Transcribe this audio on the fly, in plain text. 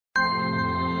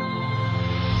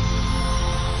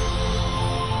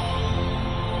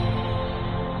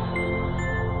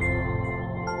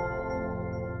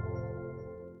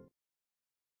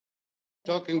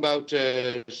talking about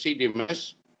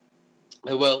CDMS,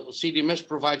 well, CDMS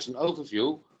provides an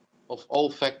overview of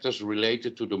all factors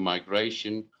related to the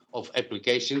migration of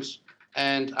applications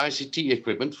and ICT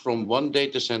equipment from one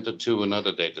data center to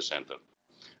another data center.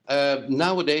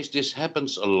 Nowadays, this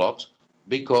happens a lot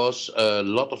because a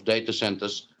lot of data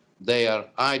centers, they are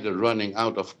either running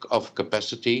out of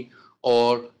capacity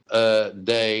or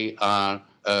they are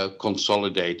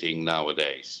consolidating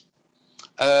nowadays.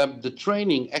 The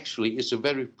training actually is a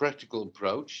very practical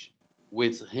approach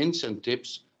with hints and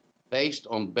tips based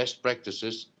on best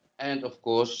practices and, of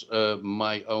course,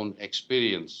 my own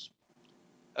experience.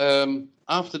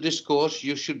 After this course,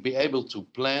 you should be able to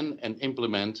plan and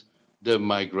implement the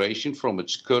migration from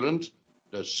its current,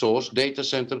 the source data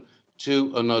center,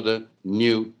 to another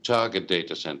new target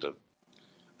data center.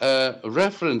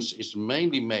 Reference is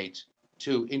mainly made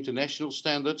to international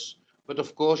standards, but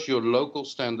of course your local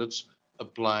standards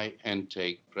apply and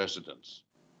take precedence.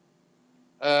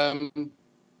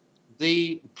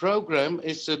 The program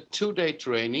is a 2-day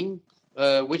training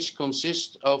which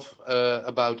consists of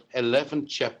about 11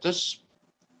 chapters.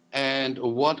 And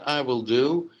what I will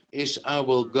do is I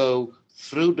will go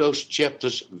through those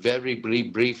chapters very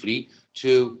briefly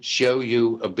to show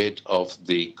you a bit of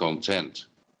the content.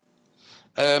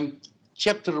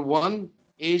 Chapter 1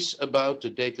 is about the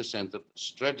data center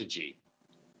strategy.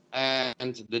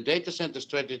 And the data center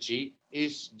strategy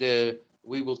is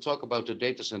we will talk about the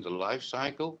data center life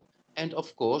cycle and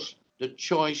of course the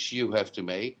choice you have to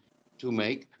make.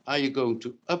 Are you going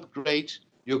to upgrade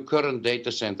your current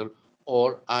data center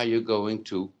or are you going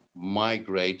to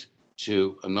migrate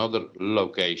to another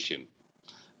location?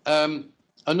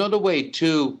 Another way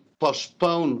to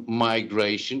postpone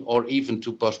migration or even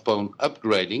to postpone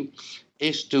upgrading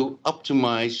is to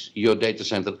optimize your data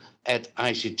center at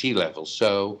ICT level.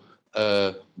 So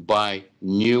buy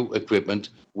new equipment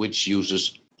which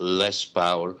uses less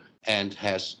power and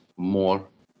has more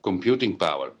computing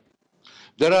power.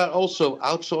 There are also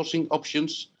outsourcing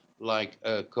options like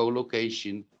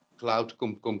co-location, cloud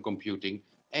computing,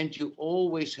 and you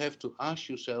always have to ask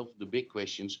yourself the big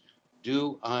questions.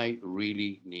 Do I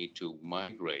really need to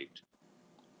migrate?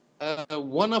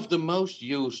 One of the most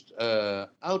used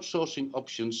outsourcing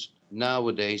options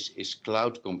nowadays is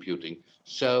cloud computing.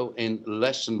 So in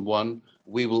lesson 1,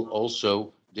 we will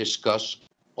also discuss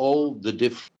all the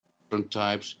different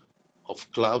types of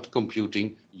cloud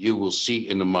computing you will see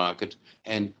in the market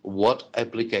and what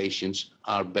applications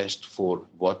are best for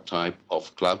what type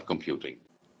of cloud computing.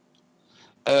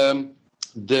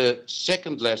 The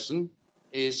second lesson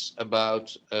is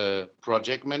about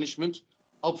project management.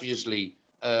 Obviously,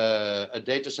 a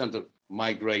data center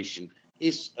migration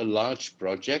is a large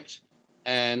project,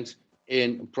 and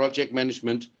in project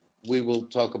management, we will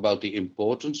talk about the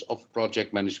importance of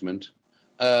project management,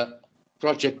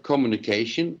 project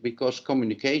communication, because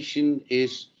communication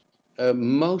is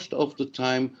most of the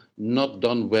time not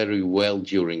done very well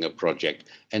during a project,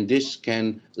 and this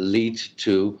can lead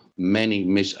to many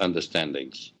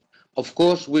misunderstandings. Of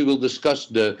course, we will discuss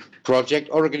the project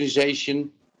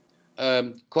organization,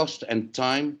 cost and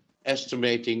time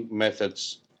estimating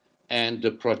methods, and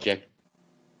the project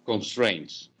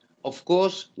constraints. Of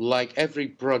course, like every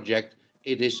project,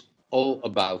 it is all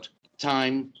about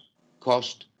time,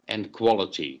 cost, and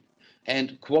quality.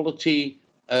 And quality,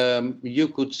 you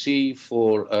could see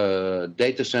for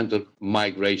data center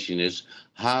migration is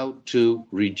how to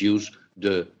reduce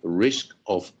the risk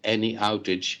of any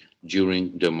outage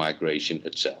during the migration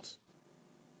itself.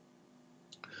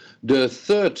 The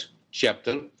third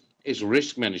chapter is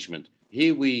risk management.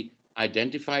 Here we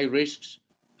identify risks,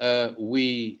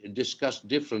 we discuss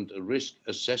different risk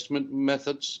assessment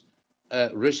methods,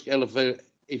 risk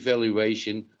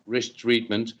evaluation, risk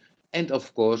treatment, and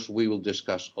of course we will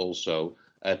discuss also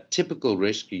a typical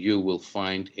risk you will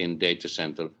find in data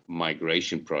center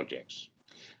migration projects.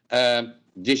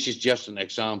 This is just an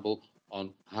example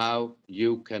on how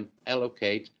you can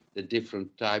allocate the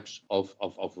different types of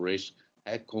risk,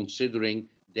 considering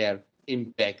their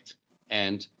impact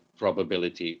and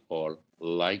probability or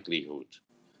likelihood.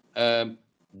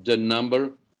 The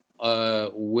number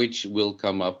which will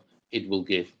come up, it will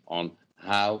give on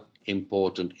how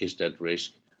important is that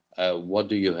risk, what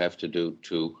do you have to do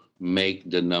to make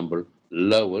the number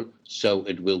lower so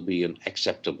it will be an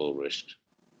acceptable risk.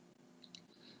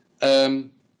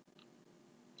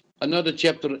 Another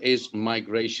chapter is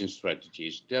migration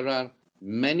strategies. There are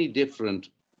many different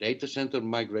data center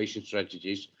migration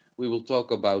strategies. We will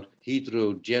talk about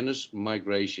heterogeneous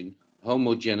migration,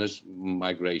 homogeneous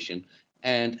migration,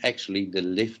 and actually the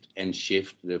lift and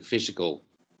shift, the physical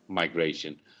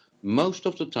migration. Most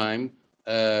of the time,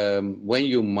 when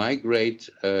you migrate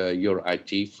your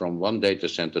IT from one data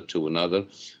center to another,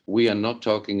 we are not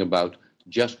talking about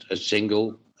just a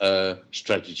single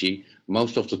strategy.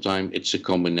 Most of the time, it's a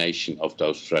combination of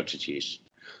those strategies.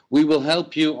 We will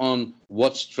help you on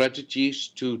what strategies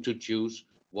to choose,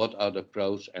 what are the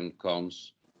pros and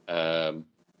cons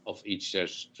of each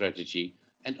strategy,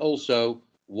 and also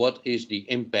what is the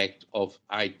impact of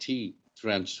IT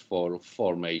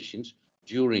transformations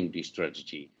during the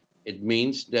strategy. It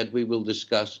means that we will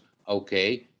discuss,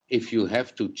 okay, if you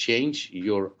have to change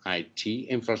your IT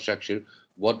infrastructure,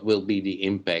 what will be the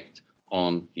impact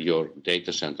on your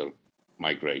data center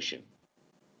migration?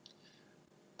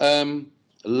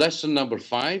 Lesson number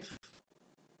 5,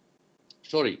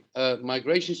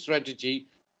 migration strategy,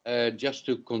 just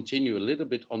to continue a little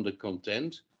bit on the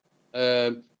content.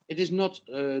 It is not,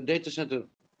 data center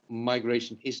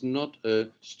migration is not a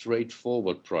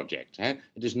straightforward project.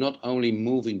 It is not only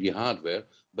moving the hardware,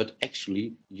 but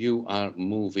actually you are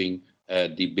moving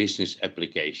the business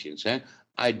applications.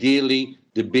 Ideally,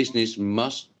 the business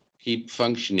must keep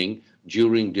functioning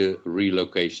during the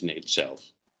relocation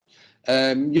itself.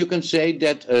 You can say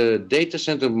that a data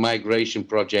center migration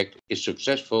project is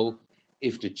successful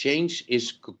if the change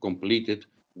is completed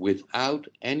without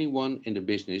anyone in the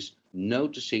business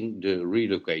noticing the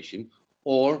relocation,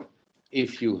 or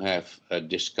if you have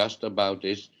discussed about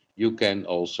this, you can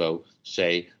also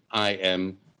say,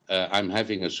 I'm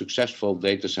having a successful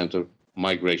data center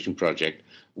migration project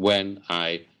when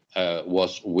I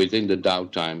was within the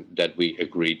downtime that we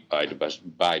agreed by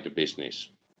the business.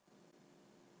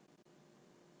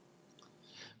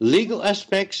 Legal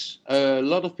aspects, a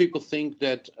lot of people think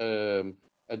that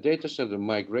a data center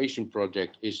migration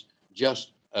project is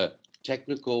just a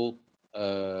technical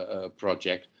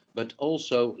project, but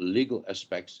also legal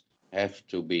aspects have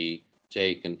to be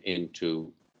taken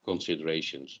into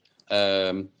considerations.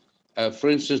 For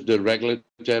instance, the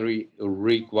regulatory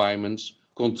requirements,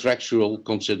 contractual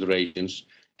considerations,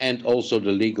 and also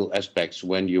the legal aspects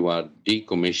when you are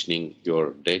decommissioning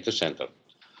your data center.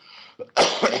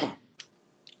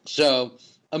 So,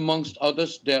 amongst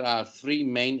others, there are 3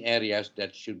 main areas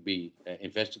that should be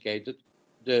investigated: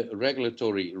 the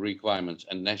regulatory requirements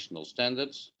and national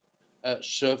standards,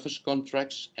 service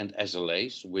contracts and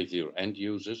SLAs with your end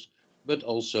users, but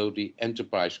also the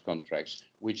enterprise contracts,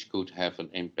 which could have an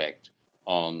impact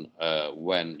on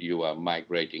when you are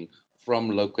migrating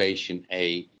from location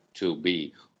A to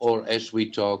B, or as we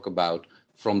talk about,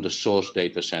 from the source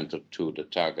data center to the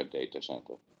target data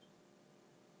center.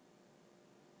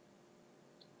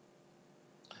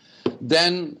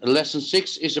 Then lesson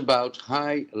 6 is about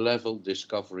high-level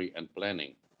discovery and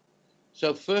planning.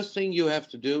 So first thing you have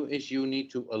to do is you need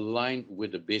to align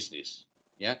with the business.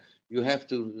 Yeah, you have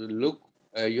to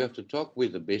you have to talk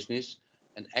with the business,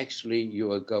 and actually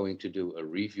you are going to do a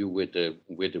review with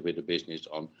the business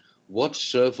on what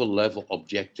server level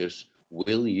objectives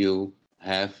will you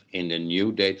have in the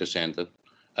new data center.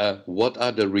 What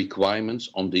are the requirements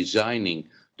on designing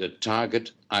the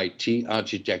target IT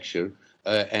architecture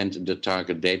and the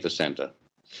target data center?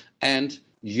 And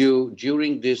you,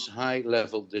 during this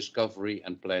high-level discovery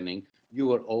and planning,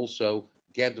 you are also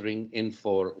gathering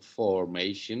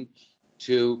information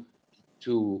to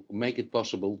make it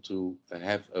possible to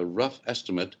have a rough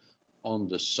estimate on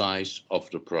the size of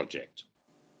the project.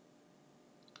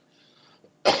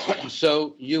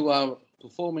 So you are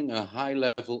performing a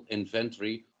high-level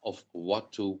inventory of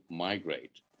what to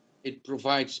migrate. It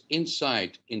provides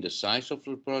insight in the size of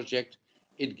the project.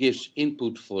 It gives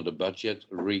input for the budget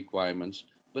requirements,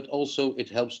 but also it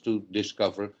helps to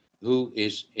discover who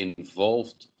is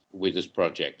involved with this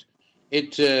project.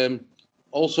 It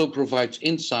also provides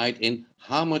insight in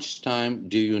how much time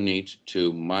do you need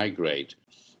to migrate.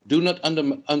 Do not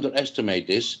underestimate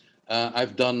this.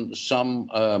 I've done some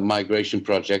migration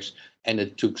projects, and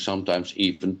it took sometimes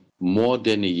even more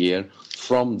than a year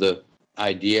from the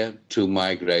idea to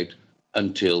migrate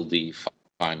until the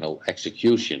final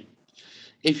execution.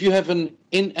 If you have an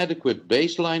inadequate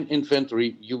baseline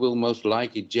inventory, you will most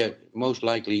likely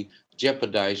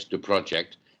jeopardize the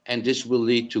project, and this will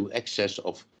lead to excess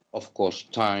of course,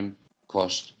 time,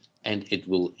 cost, and it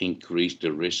will increase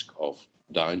the risk of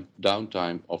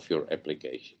downtime of your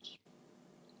applications.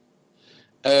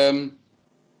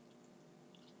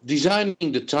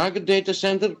 Designing the target data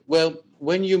center, well,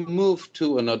 when you move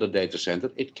to another data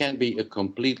center, it can be a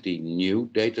completely new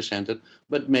data center,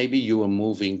 but maybe you are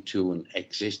moving to an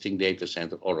existing data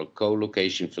center or a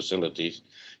co-location facilities.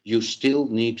 You still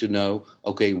need to know,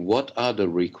 okay, what are the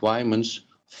requirements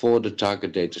for the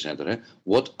target data center?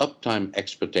 What uptime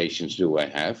expectations do I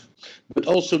have? But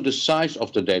also the size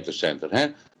of the data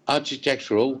center.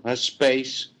 architectural,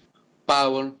 space,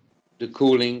 power, the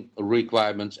cooling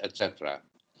requirements, etc.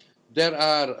 There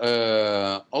are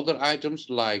other items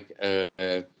like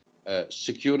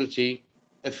security,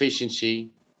 efficiency,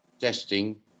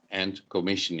 testing, and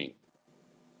commissioning.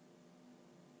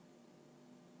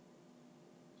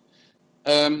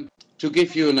 To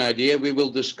give you an idea, we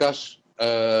will discuss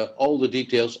all the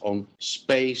details on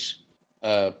space,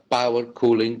 power,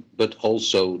 cooling, but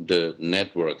also the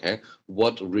network.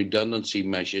 What redundancy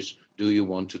measures do you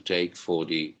want to take for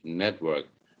the network?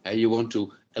 You want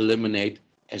to eliminate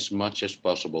as much as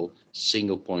possible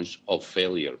single points of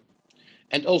failure.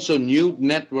 And also new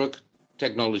network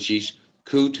technologies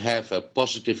could have a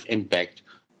positive impact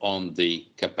on the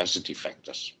capacity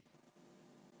factors.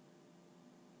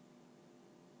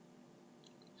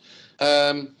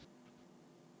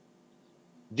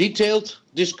 Detailed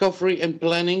discovery and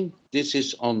planning. This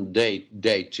is on day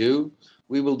 2.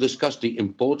 We will discuss the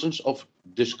importance of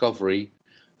discovery.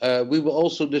 We will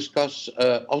also discuss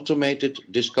automated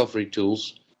discovery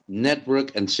tools,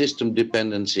 network and system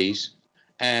dependencies,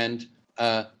 and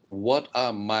what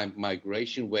are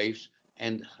migration waves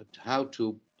and how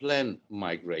to plan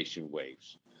migration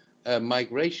waves.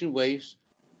 Migration waves,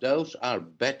 those are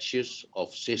batches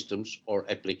of systems or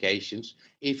applications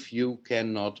if you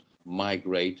cannot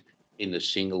migrate in a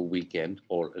single weekend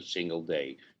or a single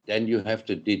day. Then you have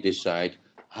to decide,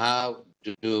 how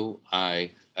do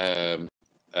I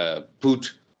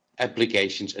put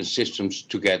applications and systems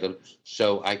together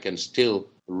so I can still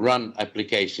run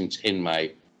applications in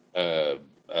my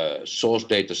source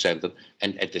data center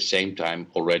and at the same time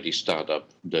already start up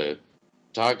the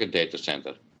target data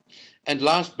center. And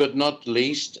last but not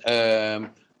least,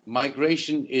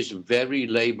 migration is very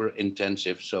labor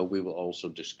intensive, so we will also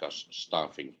discuss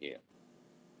staffing here.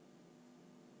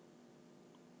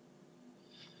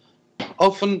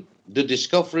 Often the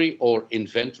discovery or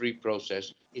inventory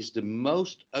process is the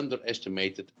most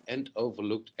underestimated and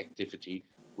overlooked activity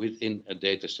within a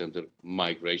data center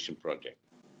migration project.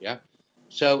 Yeah.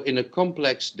 So in a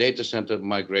complex data center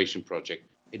migration project,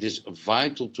 it is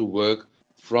vital to work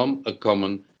from a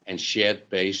common and shared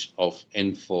base of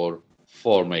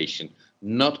information,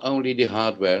 not only the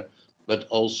hardware, but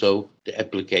also the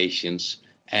applications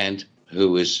and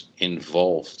who is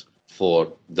involved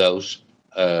for those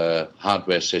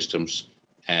hardware systems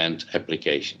and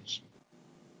applications.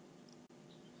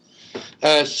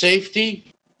 Safety.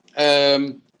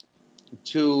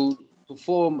 To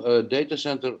perform a data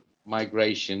center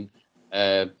migration,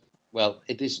 well,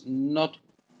 it is not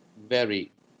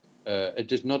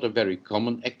a very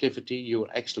common activity. You're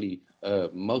actually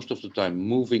most of the time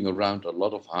moving around a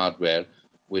lot of hardware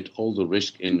with all the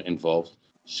risk involved.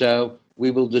 So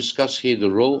we will discuss here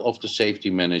the role of the safety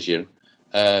manager,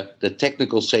 the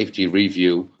technical safety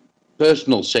review,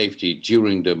 personal safety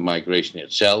during the migration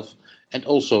itself, and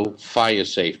also fire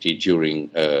safety during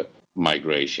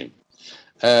migration.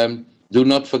 Do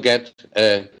not forget,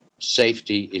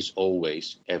 safety is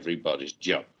always everybody's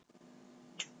job.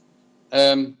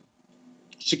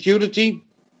 Security.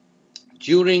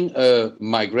 During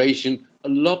migration, a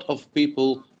lot of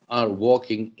people are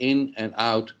walking in and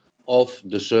out of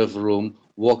the server room,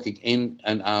 walking in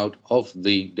and out of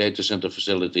the data center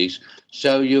facilities.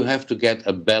 So you have to get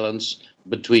a balance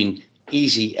between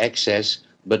easy access,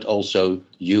 but also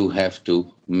you have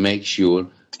to make sure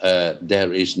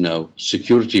there is no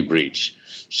security breach.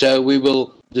 So we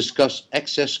will discuss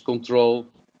access control,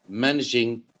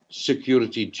 managing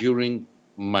security during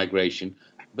migration,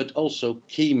 but also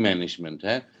key management.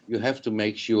 You have to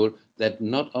make sure that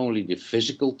not only the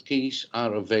physical keys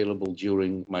are available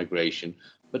during migration,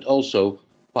 but also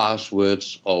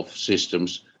passwords of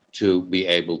systems to be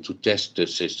able to test the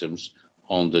systems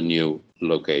on the new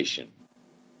location.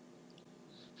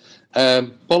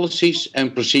 Policies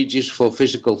and procedures for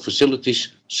physical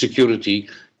facilities, security,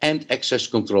 and access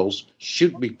controls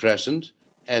should be present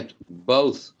at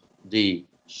both the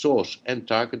source and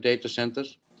target data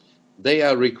centers. They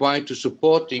are required to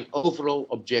support the overall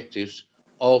objectives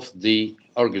of the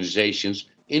organization's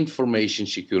information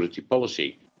security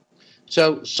policy.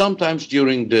 So sometimes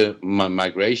during the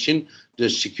migration, the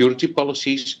security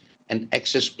policies and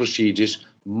access procedures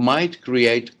might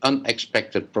create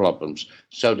unexpected problems.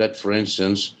 So that, for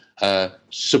instance,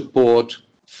 support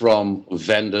from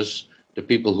vendors, the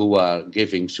people who are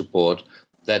giving support,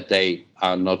 that they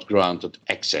are not granted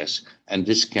access. And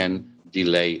this can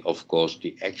delay, of course,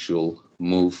 the actual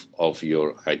move of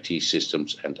your IT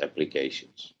systems and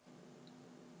applications.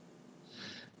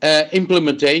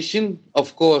 Implementation,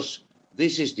 of course,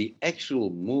 this is the actual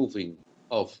moving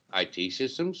of IT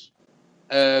systems.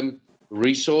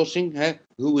 resourcing,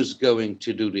 who is going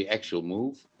to do the actual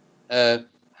move,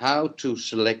 how to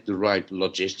select the right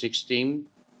logistics team,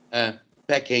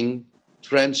 packing,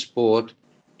 transport,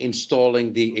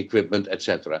 installing the equipment,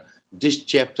 etc. This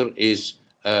chapter is,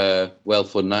 well,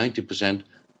 for 90%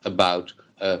 about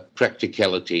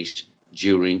practicalities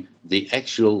during the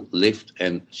actual lift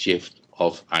and shift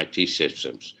of IT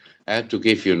systems. To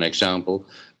give you an example,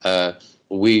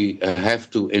 we have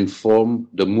to inform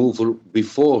the mover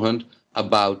beforehand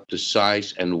about the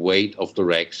size and weight of the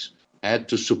racks,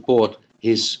 to support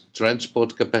his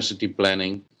transport capacity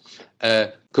planning,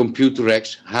 computer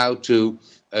racks, how to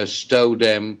stow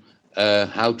them,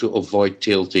 how to avoid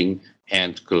tilting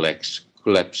and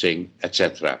collapsing,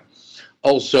 etc.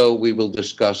 Also, we will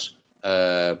discuss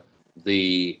the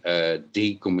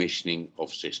decommissioning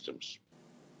of systems.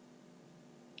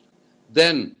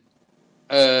 Then,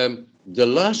 the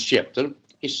last chapter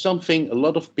is something a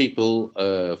lot of people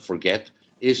forget,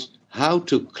 is how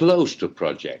to close the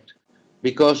project.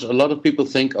 Because a lot of people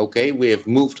think, okay, we have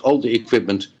moved all the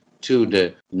equipment to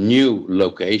the new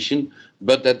location,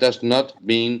 but that does not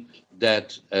mean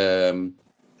that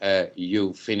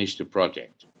you finish the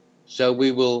project. So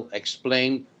we will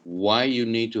explain why you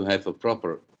need to have a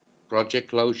proper project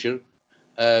closure,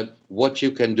 what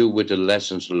you can do with the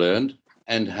lessons learned,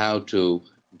 and how to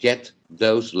get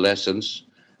those lessons.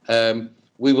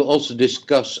 We will also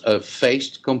discuss a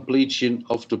phased completion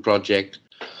of the project.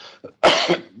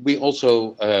 We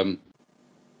also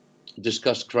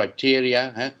discuss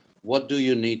criteria. What do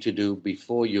you need to do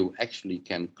before you actually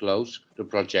can close the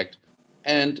project,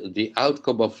 and the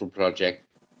outcome of the project,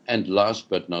 and last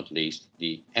but not least,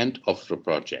 the end of the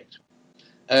project.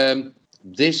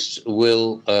 This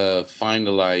will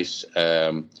finalize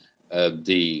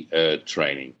the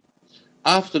training.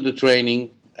 After the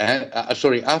training,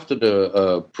 after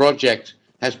the project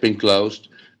has been closed,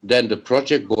 then the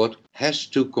project board has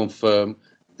to confirm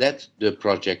that the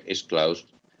project is closed.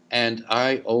 And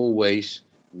I always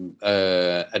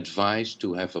advise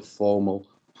to have a formal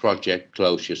project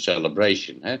closure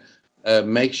celebration.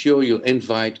 Make sure you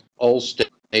invite all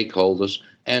stakeholders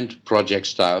and project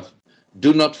staff.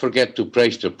 Do not forget to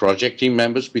praise the project team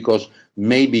members, because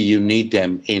maybe you need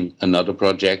them in another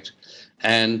project.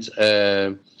 And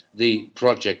the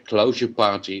project closure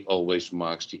party always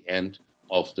marks the end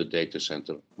of the data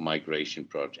center migration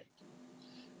project.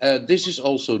 This is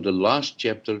also the last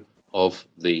chapter of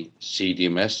the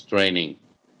CDMS training.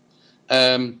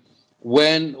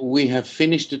 When we have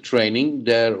finished the training,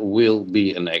 there will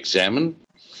be an exam.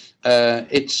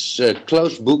 It's a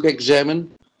closed book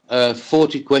exam.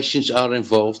 40 questions are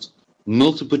involved,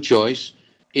 multiple choice.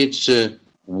 It's a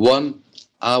 1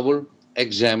 hour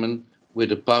exam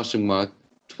with a passing mark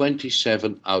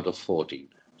 27 out of 40.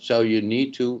 So you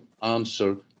need to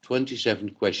answer 27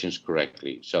 questions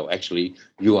correctly. So actually,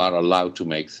 you are allowed to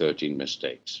make 13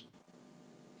 mistakes.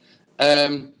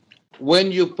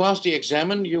 When you pass the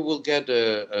exam, you will get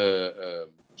a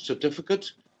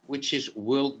certificate, which is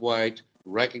worldwide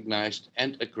recognized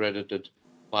and accredited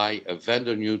by a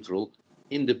vendor-neutral,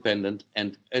 independent,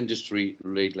 and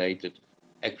industry-related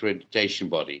accreditation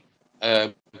body.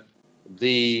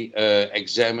 The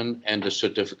exam and the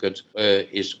certificate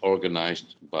is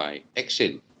organized by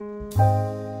EXIN.